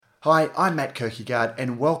Hi, I'm Matt Kirkegaard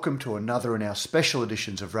and welcome to another in our special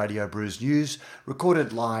editions of Radio Brews News,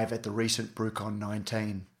 recorded live at the recent BrewCon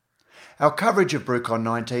 19. Our coverage of BrewCon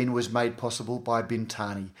 19 was made possible by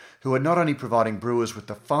Bintani, who are not only providing brewers with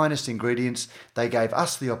the finest ingredients, they gave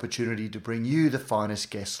us the opportunity to bring you the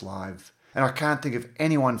finest guests live. And I can't think of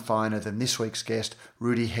anyone finer than this week's guest,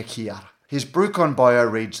 Rudi Hekier. His BrewCon bio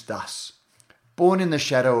reads thus. Born in the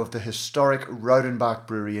shadow of the historic Rodenbach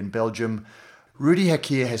Brewery in Belgium, Rudi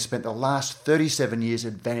Hekier has spent the last 37 years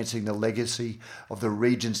advancing the legacy of the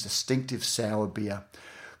region's distinctive sour beer,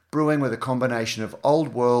 brewing with a combination of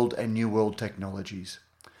old world and new world technologies.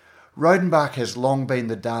 Rodenbach has long been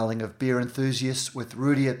the darling of beer enthusiasts, with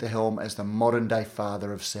Rudi at the helm as the modern-day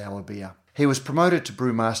father of sour beer. He was promoted to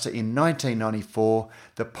brewmaster in 1994,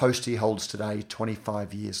 the post he holds today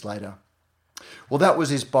 25 years later. Well, that was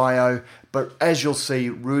his bio, but as you'll see,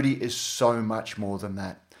 Rudi is so much more than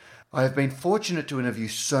that. I have been fortunate to interview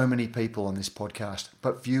so many people on this podcast,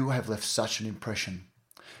 but few have left such an impression.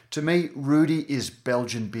 To me, Rudi is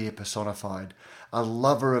Belgian beer personified, a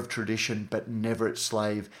lover of tradition but never its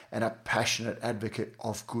slave, and a passionate advocate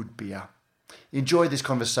of good beer. Enjoy this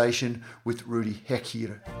conversation with Rudi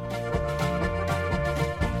Hekier.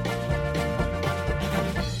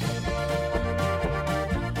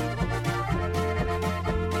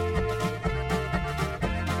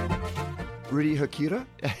 Rudi Hekier?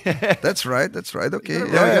 That's right. Okay.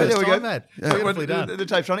 There we go. Matt. Beautifully done. The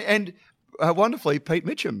tape's running. And wonderfully, Pete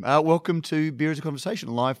Mitchum. Welcome to Beer as a Conversation,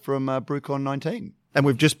 live from BrewCon 19. And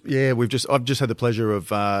I've just had the pleasure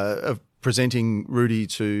of presenting Rudi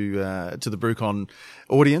to the BrewCon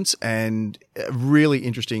audience, and a really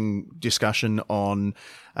interesting discussion on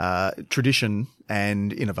tradition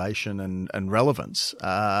and innovation and relevance.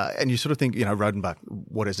 And you sort of think, Rodenbach,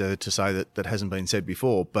 what is there to say that hasn't been said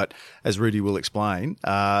before? But as Rudi will explain,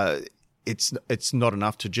 it's not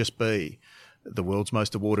enough to just be the world's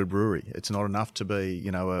most awarded brewery. It's not enough to be,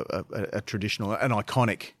 a traditional, an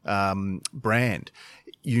iconic brand.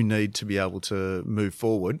 You need to be able to move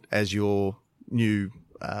forward as your new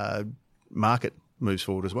market moves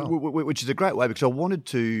forward as well. Which is a great way, because I wanted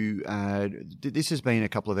to, this has been a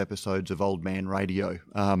couple of episodes of Old Man Radio,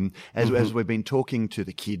 as we've been talking to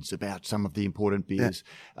the kids about some of the important beers.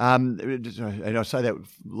 Yeah. And I say that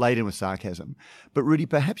laden with sarcasm. But Rudi,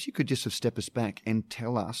 perhaps you could just step us back and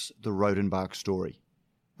tell us the Rodenbach story.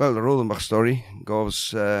 Well, the Rodenbach story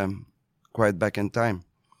goes quite back in time.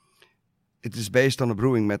 It is based on a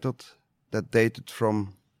brewing method that dated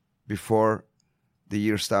from before the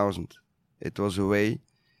year 1000. It was a way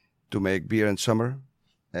to make beer in summer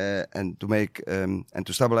and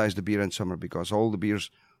to stabilize the beer in summer, because all the beers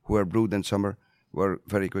who were brewed in summer were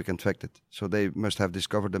very quick infected. So they must have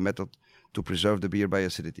discovered a method to preserve the beer by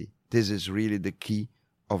acidity. This is really the key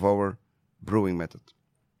of our brewing method.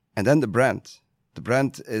 And then the brand. The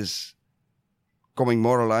brand is coming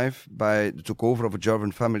more alive by the takeover of a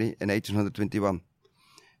German family in 1821.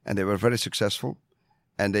 And they were very successful.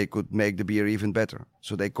 And they could make the beer even better.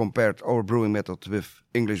 So they compared our brewing method with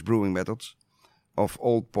English brewing methods of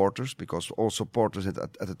old porters, because also porters at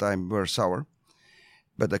the time were sour,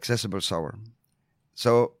 but accessible sour.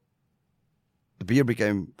 So the beer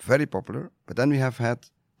became very popular, but then we have had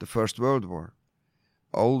the First World War.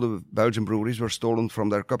 All the Belgian breweries were stolen from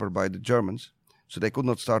their copper by the Germans, so they could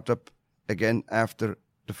not start up again after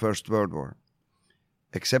the First World War,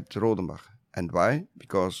 except Rodenbach. And why?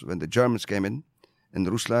 Because when the Germans came in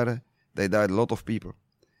Roeselare, they died a lot of people.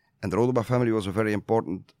 And the Rodenbach family was a very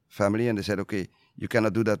important family, and they said, okay, you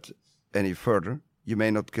cannot do that any further. You may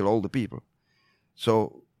not kill all the people.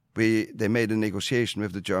 So they made a negotiation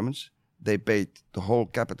with the Germans. They paid the whole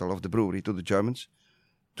capital of the brewery to the Germans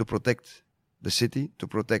to protect the city, to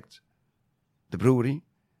protect the brewery,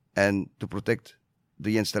 and to protect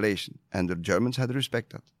the installation. And the Germans had to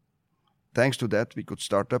respect that. Thanks to that, we could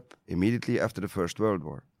start up immediately after the First World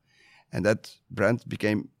War. And that brand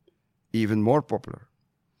became even more popular.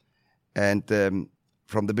 And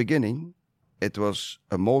from the beginning, it was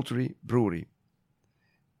a maltery brewery.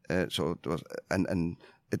 So it was, and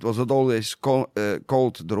it was not always called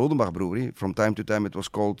the Rodenbach Brewery. From time to time, it was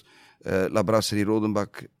called La Brasserie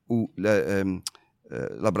Rodenbach ou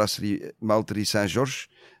La Brasserie Malterie Saint-Georges.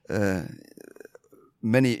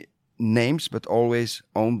 Many names, but always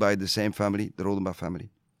owned by the same family, the Rodenbach family.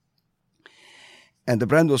 And the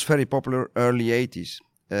brand was very popular early 80s.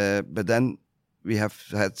 But then we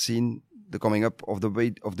had seen the coming up of the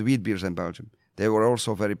wheat beers in Belgium. They were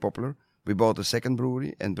also very popular. We bought a second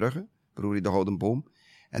brewery in Brugge, Brewery de Gouden Boom.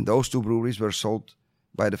 And those two breweries were sold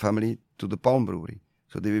by the family to the Palm Brewery.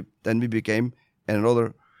 So then we became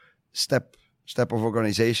another step of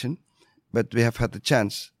organization. But we have had the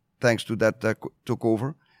chance thanks to that took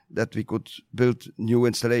over, that we could build new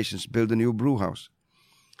installations, build a new brew house.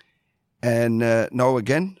 And now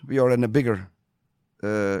again, we are in a bigger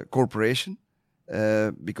corporation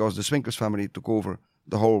because the Swinkels family took over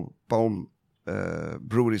the whole Palm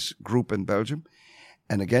Breweries group in Belgium.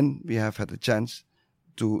 And again, we have had a chance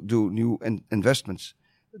to do new investments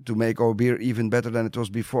to make our beer even better than it was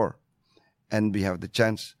before. And we have the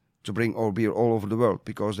chance to bring our beer all over the world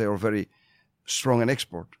because they are very strong in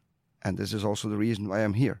export. And this is also the reason why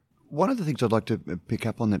I'm here. One of the things I'd like to pick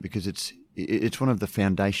up on that, because it's one of the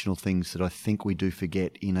foundational things that I think we do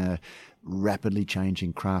forget in a rapidly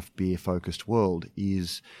changing craft beer focused world,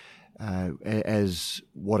 is as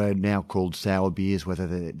what are now called sour beers,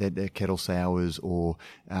 whether they're kettle sours or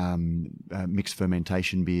mixed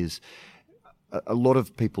fermentation beers. A lot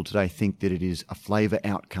of people today think that it is a flavour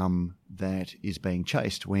outcome that is being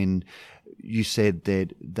chased, when you said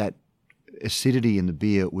that acidity in the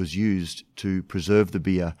beer was used to preserve the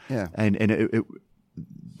beer, and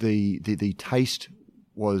the taste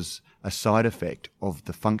was a side effect of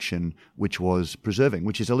the function, which was preserving,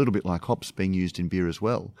 which is a little bit like hops being used in beer as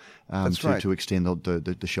well, to extend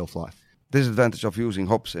the shelf life. Disadvantage of using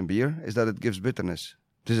hops in beer is that it gives bitterness.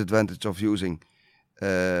 Disadvantage of using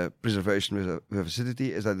preservation with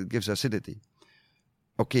acidity is that it gives acidity.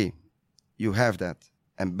 Okay, you have that,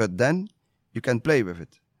 but then you can play with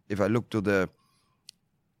it. If I look to the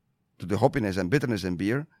hoppiness and bitterness in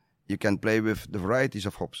beer, you can play with the varieties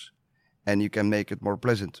of hops, and you can make it more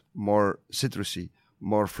pleasant, more citrusy,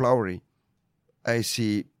 more flowery. I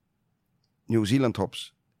see New Zealand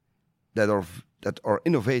hops that are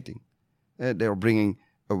innovating. They are bringing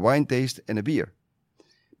a wine taste in a beer,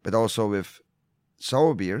 but also with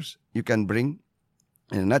sour beers, you can bring,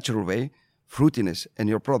 in a natural way, fruitiness in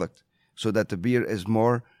your product, so that the beer is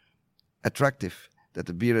more attractive, that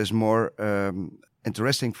the beer is more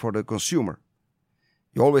interesting for the consumer.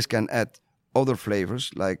 You always can add other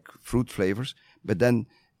flavors, like fruit flavors, but then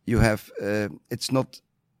you have, it's not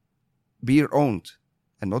beer-owned.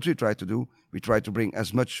 And what we try to do, we try to bring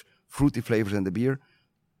as much fruity flavors in the beer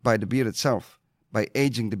by the beer itself, by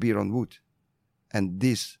aging the beer on wood. And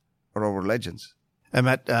these are our legends. And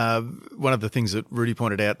Matt, one of the things that Rudy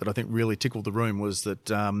pointed out that I think really tickled the room was that,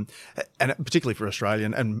 and particularly for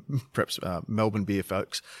Australian and perhaps Melbourne beer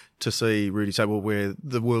folks, to see Rudy say, well, we're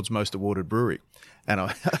the world's most awarded brewery.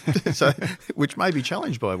 And which may be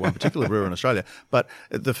challenged by one particular brewer in Australia. But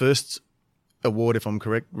the first award, if I'm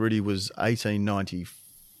correct, Rudy, was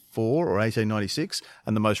 1894 or 1896,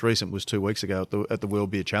 and the most recent was 2 weeks ago at the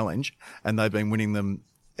World Beer Challenge, and they've been winning them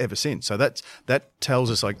ever since. So that tells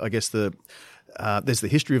us, I guess, there's the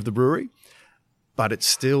history of the brewery, but it's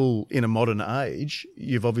still in a modern age.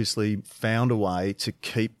 You've obviously found a way to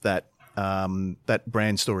keep that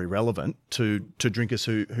brand story relevant to drinkers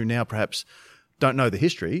who now perhaps don't know the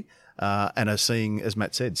history and are seeing, as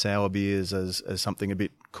Matt said, sour beers as something a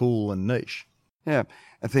bit cool and niche. Yeah,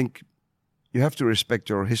 I think you have to respect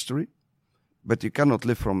your history, but you cannot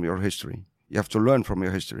live from your history. You have to learn from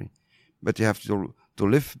your history, but you have to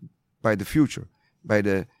live by the future, by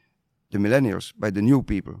the millennials, by the new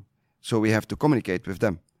people. So we have to communicate with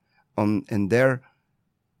them in their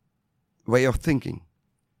way of thinking.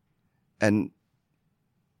 And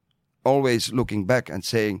always looking back and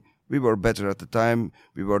saying, we were better at the time,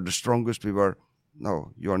 we were the strongest,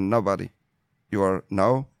 no, you are nobody. You are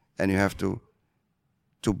now, and you have to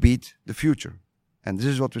beat the future. And this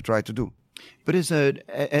is what we try to do. But as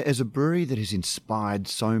a brewery that has inspired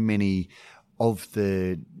so many of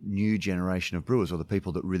the new generation of brewers, or the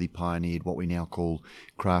people that really pioneered what we now call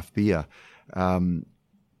craft beer,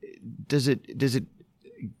 does it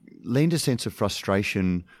lend a sense of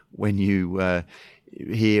frustration when you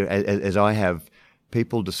hear, as I have,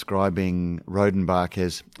 people describing Rodenbach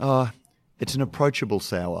as, it's an approachable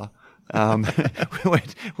sour? Once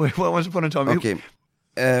upon a time... Okay.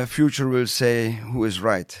 Future will say who is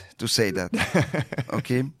right to say that.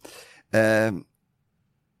 Okay.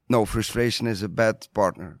 No, frustration is a bad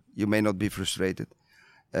partner. You may not be frustrated.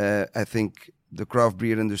 I think the craft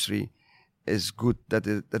beer industry is good that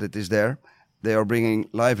it is there. They are bringing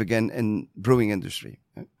life again in brewing industry.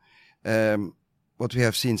 What we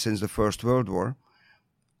have seen since the First World War,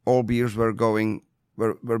 all beers were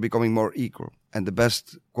becoming more equal, and the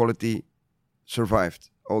best quality survived.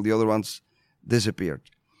 All the other ones disappeared.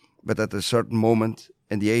 But at a certain moment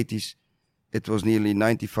in the 80s, it was nearly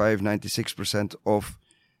 96% of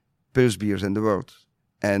Pils beers in the world.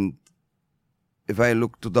 And if I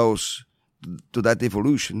look to that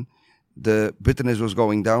evolution, the bitterness was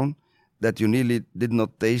going down, that you nearly did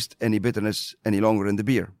not taste any bitterness any longer in the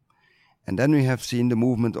beer. And then we have seen the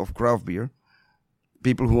movement of craft beer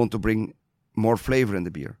people who want to bring more flavor in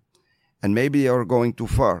the beer. And maybe they are going too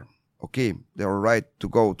far. Okay, they are right to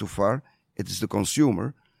go too far. It is the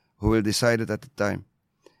consumer who will decide it at the time.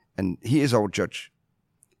 And he is our judge,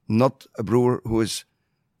 not a brewer who is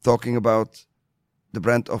talking about the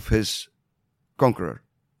brand of his conqueror.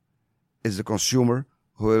 It's the consumer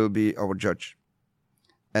who will be our judge.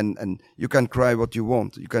 And you can cry what you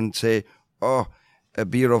want. You can say, oh, a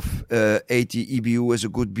beer of 80 EBU is a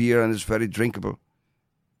good beer and it's very drinkable.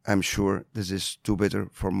 I'm sure this is too bitter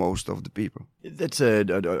for most of the people.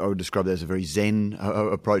 I would describe that as a very zen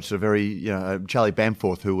approach. A very, Charlie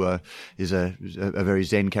Bamforth, who is a very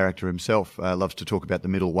zen character himself, loves to talk about the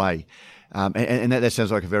middle way. And that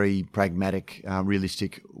sounds like a very pragmatic,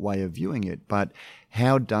 realistic way of viewing it. But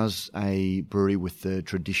how does a brewery with the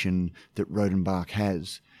tradition that Rodenbach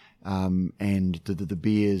has, and the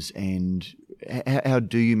beers, and how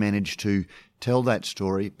do you manage to tell that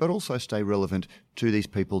story, but also stay relevant to these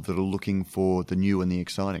people that are looking for the new and the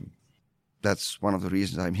exciting? That's one of the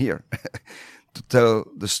reasons I'm here, to tell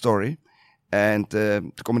the story and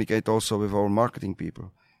to communicate also with our marketing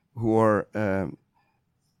people who are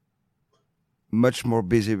much more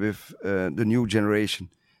busy with the new generation,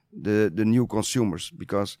 the new consumers,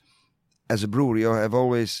 because as a brewery you have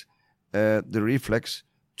always the reflex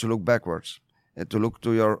to look backwards, to look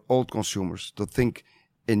to your old consumers, to think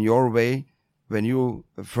in your way when you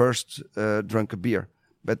first drank a beer.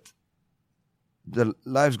 But the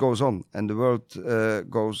life goes on and the world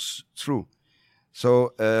goes through.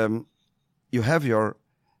 So you have your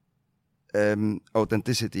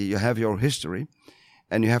authenticity, you have your history,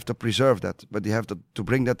 and you have to preserve that. But you have to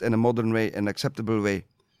bring that in a modern way, an acceptable way,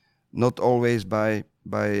 not always by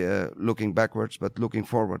looking backwards, but looking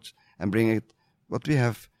forwards and bringing it what we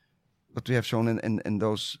have shown in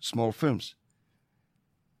those small films.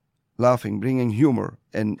 Laughing, bringing humor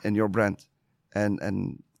in your brand, and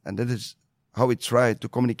that is how we try to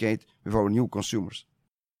communicate with our new consumers.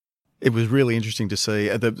 It was really interesting to see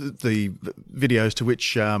the videos to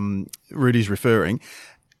which Rudy's referring,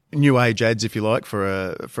 new age ads, if you like, for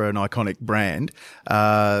an iconic brand,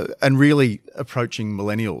 and really approaching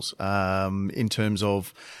millennials in terms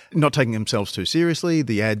of not taking themselves too seriously.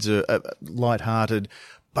 The ads are lighthearted,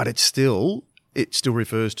 but it still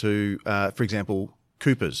refers to, for example,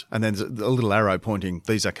 Coopers, and then there's a little arrow pointing,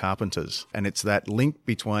 these are carpenters. And it's that link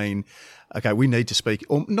between, okay, we need to speak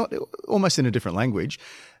almost in a different language.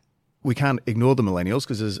 We can't ignore the millennials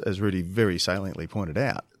because, as Rudy very saliently pointed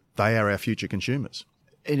out, they are our future consumers.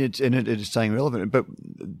 And it is staying relevant. But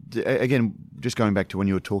again, just going back to when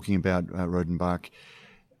you were talking about Rodenbach,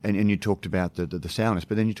 and you talked about the sourness,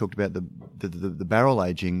 but then you talked about the barrel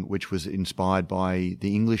aging, which was inspired by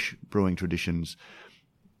the English brewing traditions.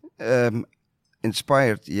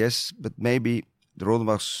 Inspired, yes, but maybe the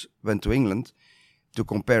Rodenbachs went to England to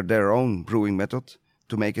compare their own brewing method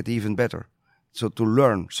to make it even better. So to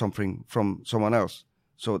learn something from someone else.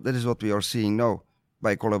 So that is what we are seeing now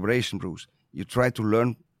by collaboration brews. You try to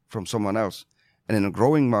learn from someone else. And in a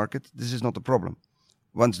growing market, this is not a problem.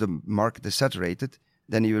 Once the market is saturated,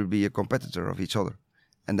 then you will be a competitor of each other.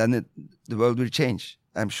 And then the world will change,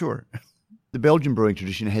 I'm sure. The Belgian brewing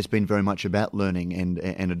tradition has been very much about learning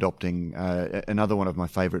and adopting. Another one of my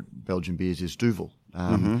favourite Belgian beers is Duvel.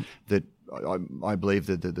 That I believe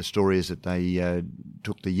that the story is that they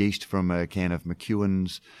took the yeast from a can of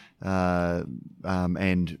McEwen's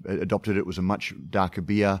and adopted it. It was a much darker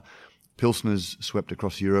beer. Pilsners swept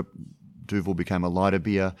across Europe. Duvel became a lighter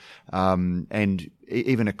beer. And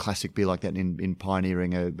even a classic beer like that in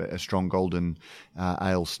pioneering a strong golden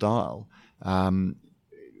ale style.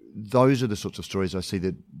 Those are the sorts of stories I see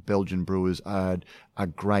that Belgian brewers are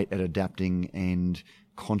great at adapting and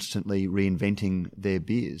constantly reinventing their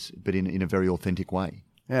beers, but in a very authentic way.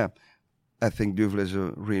 Yeah, I think Duvel is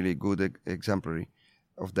a really good exemplary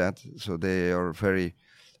of that. So they are very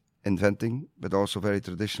inventing, but also very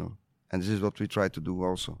traditional. And this is what we try to do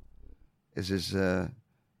also. This is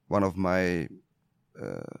one of my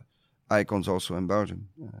icons also in Belgium.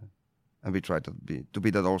 And we try to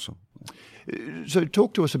be that also. So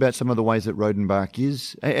talk to us about some of the ways that Rodenbach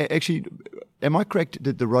is. Actually, am I correct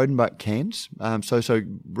that the Rodenbach cans? So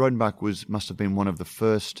Rodenbach must have been one of the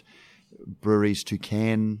first breweries to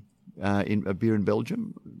can in a beer in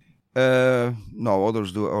Belgium? No,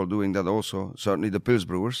 others are doing that also. Certainly the Pils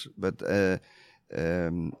brewers, but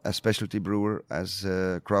as specialty brewer, as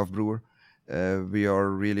a craft brewer, we are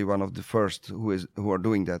really one of the first who are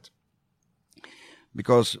doing that.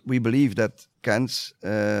 Because we believe that cans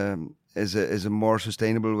is a more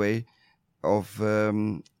sustainable way of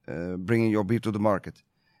bringing your beer to the market.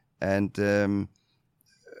 And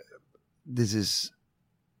this is,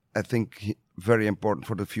 I think, very important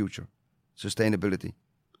for the future, sustainability.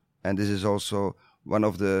 And this is also one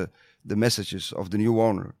of the messages of the new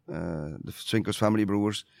owner, the Swinkels family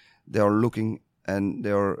brewers. They are looking and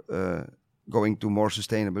they are going to more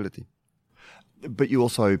sustainability. But you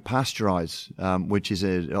also pasteurize, which is,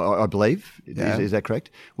 I believe, is that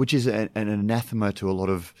correct? Which is an anathema to a lot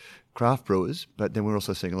of craft brewers, but then we're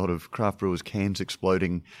also seeing a lot of craft brewers' cans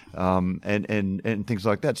exploding and things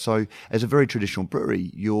like that. So as a very traditional brewery,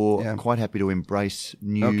 you're quite happy to embrace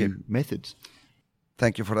new methods.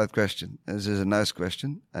 Thank you for that question. This is a nice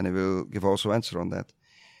question, and I will give also answer on that.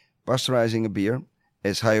 Pasteurizing a beer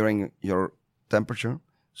is higher your temperature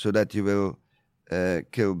so that you will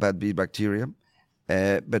kill bad beer bacteria,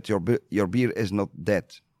 but your beer is not dead.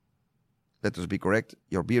 Let us be correct.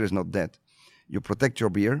 Your beer is not dead. You protect your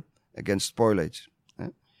beer against spoilage.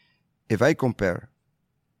 If I compare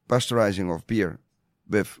pasteurizing of beer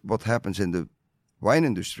with what happens in the wine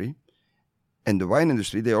industry, in the wine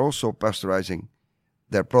industry they are also pasteurizing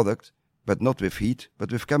their product, but not with heat,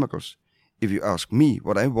 but with chemicals. If you ask me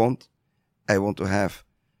what I want to have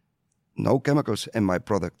no chemicals in my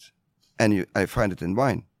product, and I find it in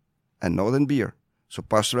wine and not in beer. So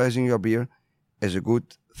pasteurizing your beer is a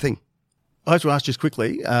good thing. I have to ask just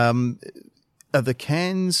quickly, are the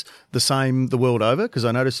cans the same the world over? Because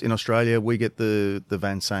I notice in Australia we get the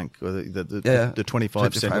Van Sank, or the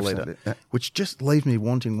 25 centilitre, which just leaves me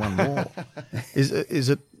wanting one more. Is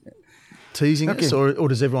it teasing us, or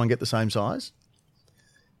does everyone get the same size?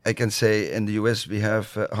 I can say in the US we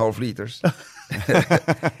have half liters,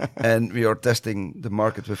 and we are testing the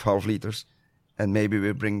market with half liters, and maybe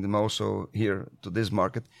we bring them also here to this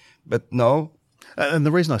market. But no. And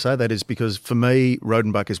the reason I say that is because for me,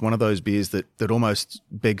 Rodenbach is one of those beers that almost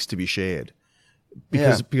begs to be shared.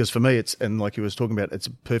 Because for me, it's, and like you was talking about, it's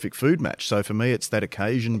a perfect food match. So for me, it's that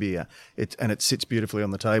occasion beer. And it sits beautifully on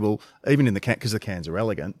the table, even in the can, because the cans are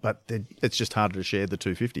elegant, but it's just harder to share the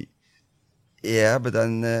 250. Yeah, but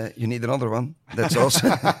then you need another one. That's also...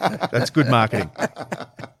 That's good marketing.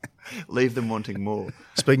 Leave them wanting more.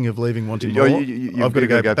 Speaking of leaving wanting more, I've got to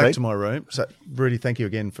go back to my room. So, Rudy, thank you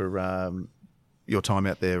again for your time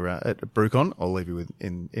out there at BrewCon. I'll leave you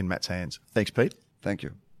in Matt's hands. Thanks, Pete. Thank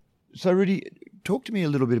you. So, Rudy, talk to me a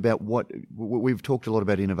little bit about what we've talked a lot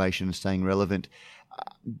about innovation and staying relevant.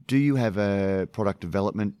 Do you have a product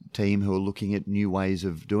development team who are looking at new ways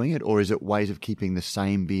of doing it, or is it ways of keeping the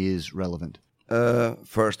same beers relevant?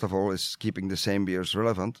 First of all, is keeping the same beers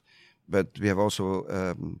relevant, but we have also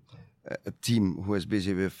a team who is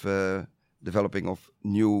busy with developing of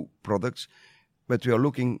new products. But we are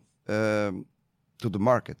looking to the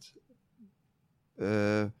market.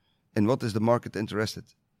 And what is the market interested?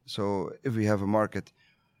 So if we have a market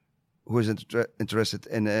who is interested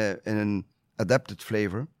in an adapted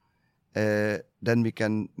flavor, then we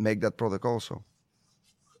can make that product also.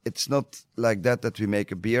 It's not like that we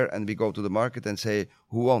make a beer and we go to the market and say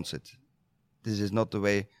who wants it. This is not the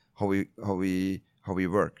way how we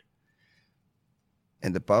work.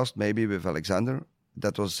 In the past, maybe with Alexander,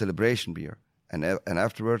 that was a celebration beer, and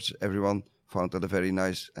afterwards everyone found that a very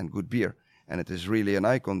nice and good beer, and it is really an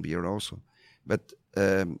icon beer also. But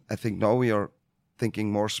I think now we are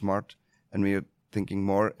thinking more smart, and we are thinking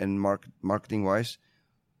more in marketing wise.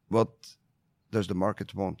 What does the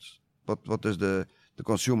market want? What does the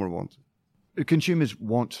consumer want? Consumers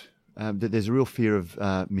want, there's a real fear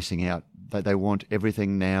of missing out. They want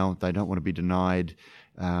everything now. They don't want to be denied.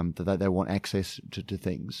 They want access to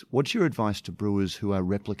things. What's your advice to brewers who are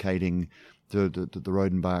replicating the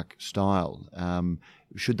Rodenbach style?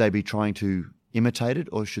 Should they be trying to imitate it,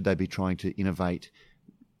 or should they be trying to innovate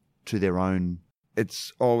to their own?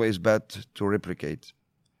 It's always bad to replicate.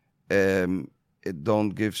 It don't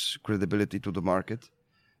gives credibility to the market.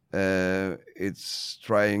 It's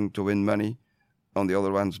trying to win money on the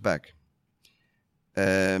other one's back.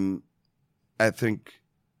 I think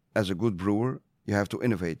as a good brewer, you have to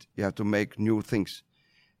innovate. You have to make new things.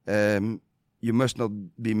 You must not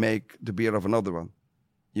make the beer of another one.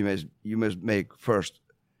 You must make first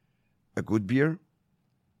a good beer,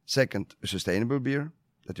 second a sustainable beer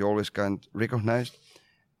that you always can't recognize,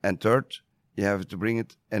 and third you have to bring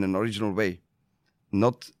it in an original way,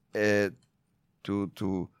 not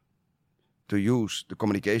to use the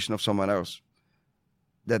communication of someone else.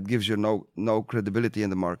 That gives you no credibility in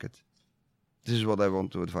the market. This is what I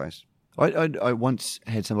want to advise. I once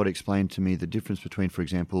had somebody explain to me the difference between, for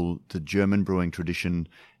example, the German brewing tradition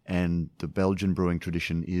and the Belgian brewing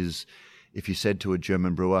tradition is, if you said to a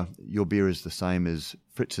German brewer, your beer is the same as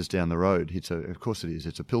Fritz's down the road, of course it is,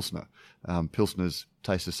 it's a Pilsner. Pilsners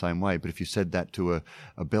taste the same way. But if you said that to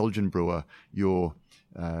a Belgian brewer, your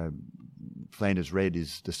Flanders Red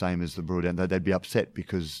is the same as the brewer down there, they'd be upset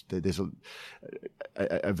because there's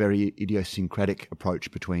a very idiosyncratic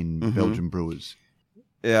approach between Belgian brewers.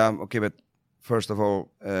 Yeah, okay, but first of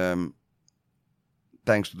all,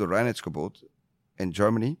 thanks to the Reinheitsgebot in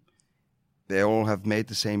Germany, they all have made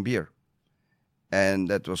the same beer. And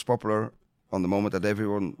that was popular on the moment that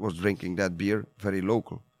everyone was drinking that beer, very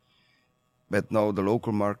local. But now the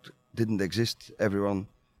local market didn't exist. Everyone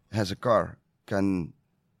has a car, can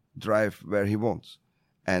drive where he wants.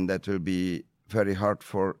 And that will be very hard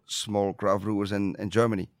for small craft brewers in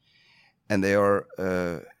Germany. And they are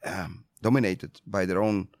dominated by their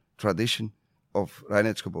own tradition of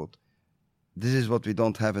Reinheitsgebot. This is what we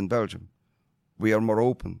don't have in Belgium. We are more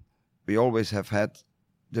open. We always have had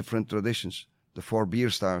different traditions, the 4 beer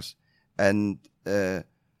styles. And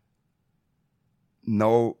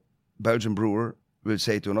no Belgian brewer will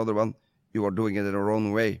say to another one, you are doing it in the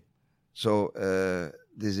wrong way. So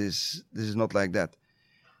this is not like that.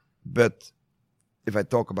 But if I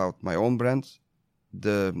talk about my own brand,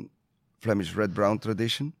 the Flemish Red Brown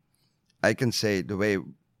tradition, I can say the way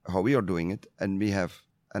how we are doing it, and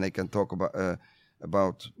I can talk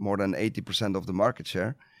about more than 80% of the market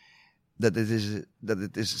share, that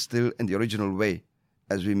it is still in the original way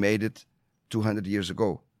as we made it 200 years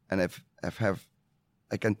ago, and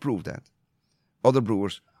I can prove that. Other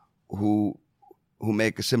brewers who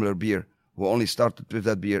make a similar beer, who only started with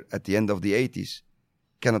that beer at the end of the 80s,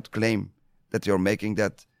 cannot claim that they are making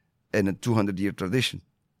that in a 200-year tradition.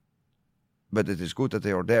 But it is good that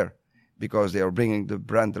they are there, because they are bringing the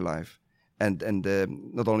brand alive, and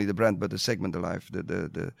not only the brand but the segment alive,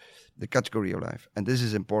 the category alive, and this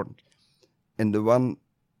is important. In the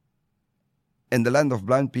land of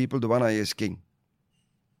blind people, the one eye is king,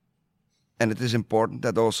 and it is important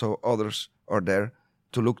that also others are there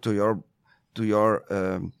to look to your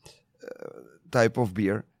type of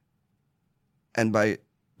beer, and by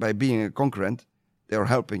being a concurrent, they are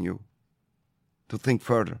helping you to think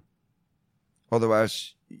further.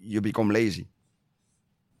 Otherwise, you become lazy.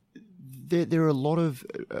 There are a lot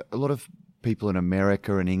of people in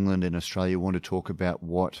America and England and Australia want to talk about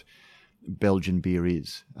what Belgian beer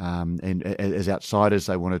is, and as outsiders,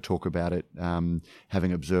 they want to talk about it,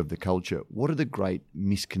 having observed the culture. What are the great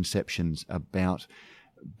misconceptions about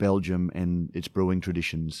Belgium and its brewing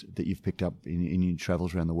traditions that you've picked up in your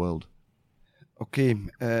travels around the world? Okay,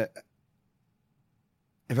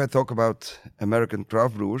 if I talk about American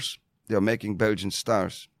craft brewers, they are making Belgian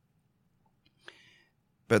styles.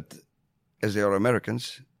 But as they are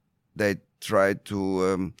Americans, they try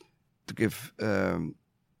to give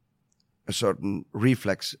a certain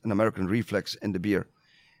reflex, an American reflex in the beer,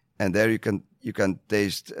 and there you can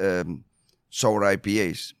taste sour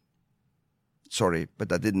IPAs. Sorry, but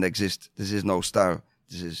that didn't exist. This is no style.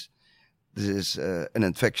 This is an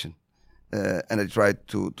infection, and they try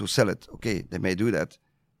to sell it. Okay, they may do that.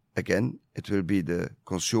 Again, it will be the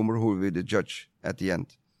consumer who will be the judge at the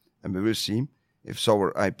end, and we will see if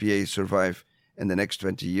sour IPAs survive in the next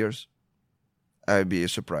 20 years. I'll be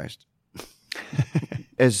surprised.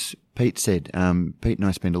 As Pete said, Pete and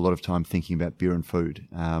I spend a lot of time thinking about beer and food,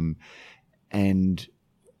 and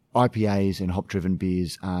IPAs and hop-driven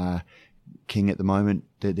beers are king at the moment.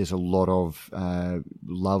 There's a lot of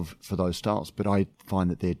love for those styles, but I find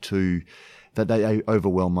that they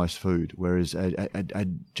overwhelm most food, whereas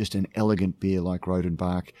just an elegant beer like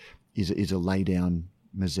Rodenbach is a lay-down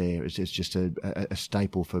misère. It's just a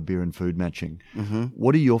staple for beer and food matching. Mm-hmm.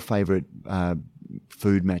 What are your favourite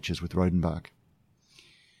food matches with Rodenbach?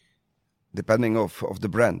 Depending of the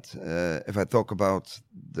brand. If I talk about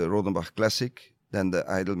the Rodenbach Classic, then the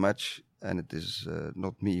ideal match, and it is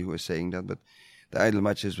not me who is saying that, but the ideal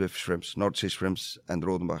match is with shrimps. North Sea shrimps and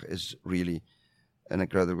Rodenbach is really an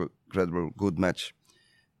incredible good match.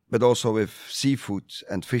 But also with seafood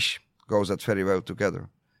and fish goes that very well together.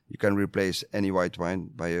 You can replace any white wine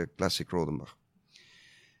by a classic Rodenbach.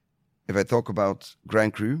 If I talk about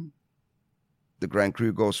Grand Cru, the Grand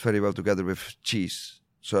Cru goes very well together with cheese.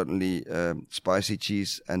 Certainly spicy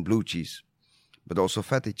cheese and blue cheese, but also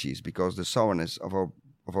fatty cheese, because the sourness of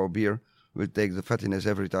our beer will take the fattiness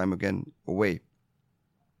every time again away.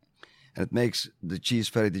 And it makes the cheese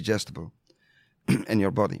very digestible in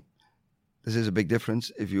your body. This is a big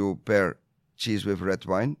difference. If you pair cheese with red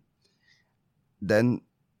wine, then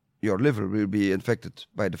your liver will be infected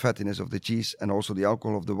by the fattiness of the cheese and also the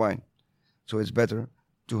alcohol of the wine. So it's better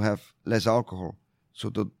to have less alcohol,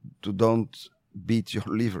 so to don't beat your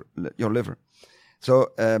liver. So,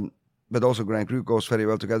 but also Grand Cru goes very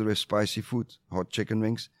well together with spicy food, hot chicken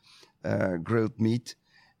wings, grilled meat,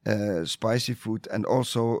 spicy food, and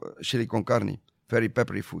also chili con carne, very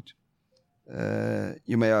peppery food.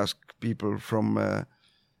 You may ask people from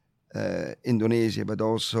Indonesia, but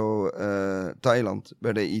also Thailand,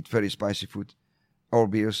 where they eat very spicy food. Our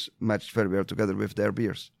beers match very well together with their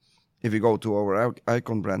beers. If you go to our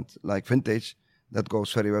icon brand, like Vintage, that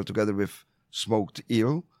goes very well together with smoked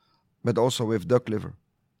eel, but also with duck liver.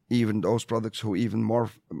 Even those products who even more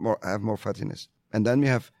have more fattiness. And then we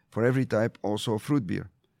have, for every type, also a fruit beer.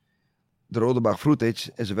 The Rodenbach Fruitage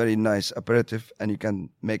is a very nice aperitif, and you can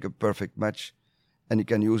make a perfect match, and you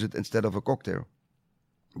can use it instead of a cocktail,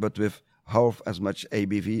 but with half as much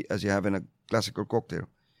ABV as you have in a classical cocktail.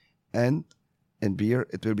 And in beer,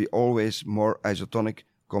 it will be always more isotonic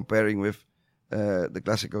comparing with the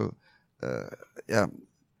classical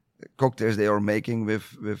cocktails they are making with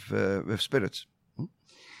spirits.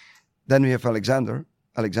 Then we have Alexander.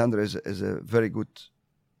 Alexander is a very good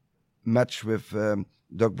match with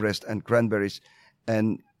duck breast and cranberries,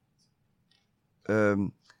 and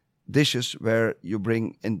dishes where you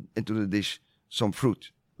bring into the dish some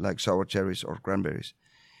fruit, like sour cherries or cranberries.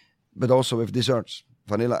 But also with desserts,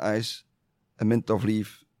 vanilla ice, a mint of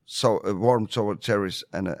leaf, warm sour cherries,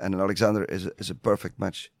 and an Alexander is a perfect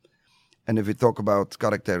match. And if we talk about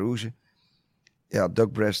Caractère Rouge,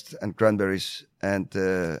 duck breast and cranberries and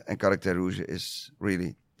Caractère Rouge is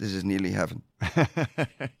nearly heaven.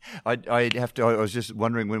 I was just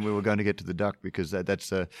wondering when we were going to get to the duck, because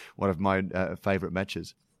that's one of my favourite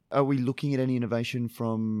matches. Are we looking at any innovation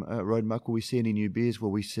from Rodenbach? Will we see any new beers?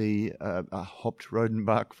 Will we see a hopped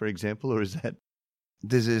Rodenbach, for example, or is that?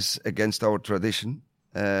 This is against our tradition.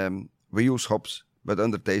 We use hops, but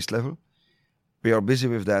under taste level. We are busy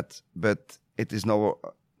with that, but it is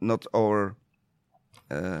not our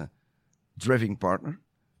driving partner.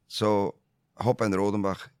 So hop and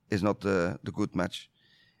Rodenbach is not the good match.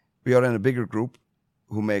 We are in a bigger group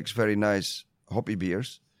who makes very nice hoppy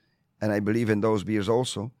beers, and I believe in those beers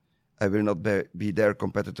also. I will not be their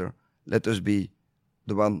competitor. Let us be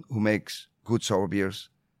the one who makes good sour beers,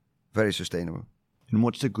 very sustainable. And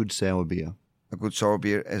what's a good sour beer? A good sour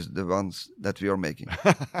beer is the ones that we are making.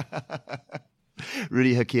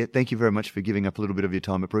 Rudi Hakeer, thank you very much for giving up a little bit of your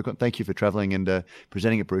time at BrewCon. Thank you for travelling and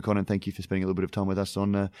presenting at BrewCon, and thank you for spending a little bit of time with us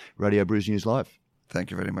on Radio Brews News Live. Thank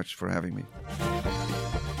you very much for having me.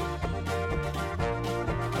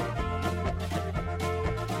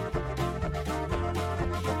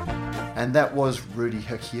 And that was Rudi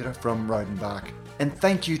Hakeer from Rodenbach. And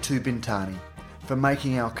thank you to Bintani for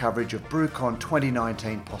making our coverage of BrewCon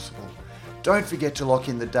 2019 possible. Don't forget to lock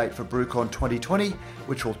in the date for BrewCon 2020,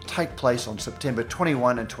 which will take place on September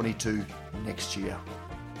 21 and 22 next year.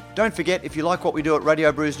 Don't forget, if you like what we do at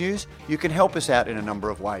Radio Brews News, you can help us out in a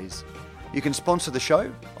number of ways. You can sponsor the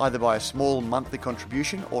show, either by a small monthly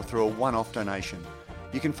contribution or through a one-off donation.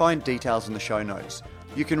 You can find details in the show notes.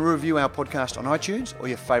 You can review our podcast on iTunes or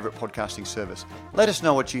your favourite podcasting service. Let us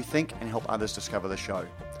know what you think and help others discover the show.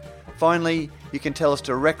 Finally, you can tell us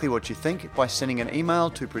directly what you think by sending an email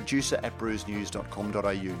to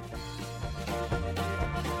producer@brewsnews.com.au.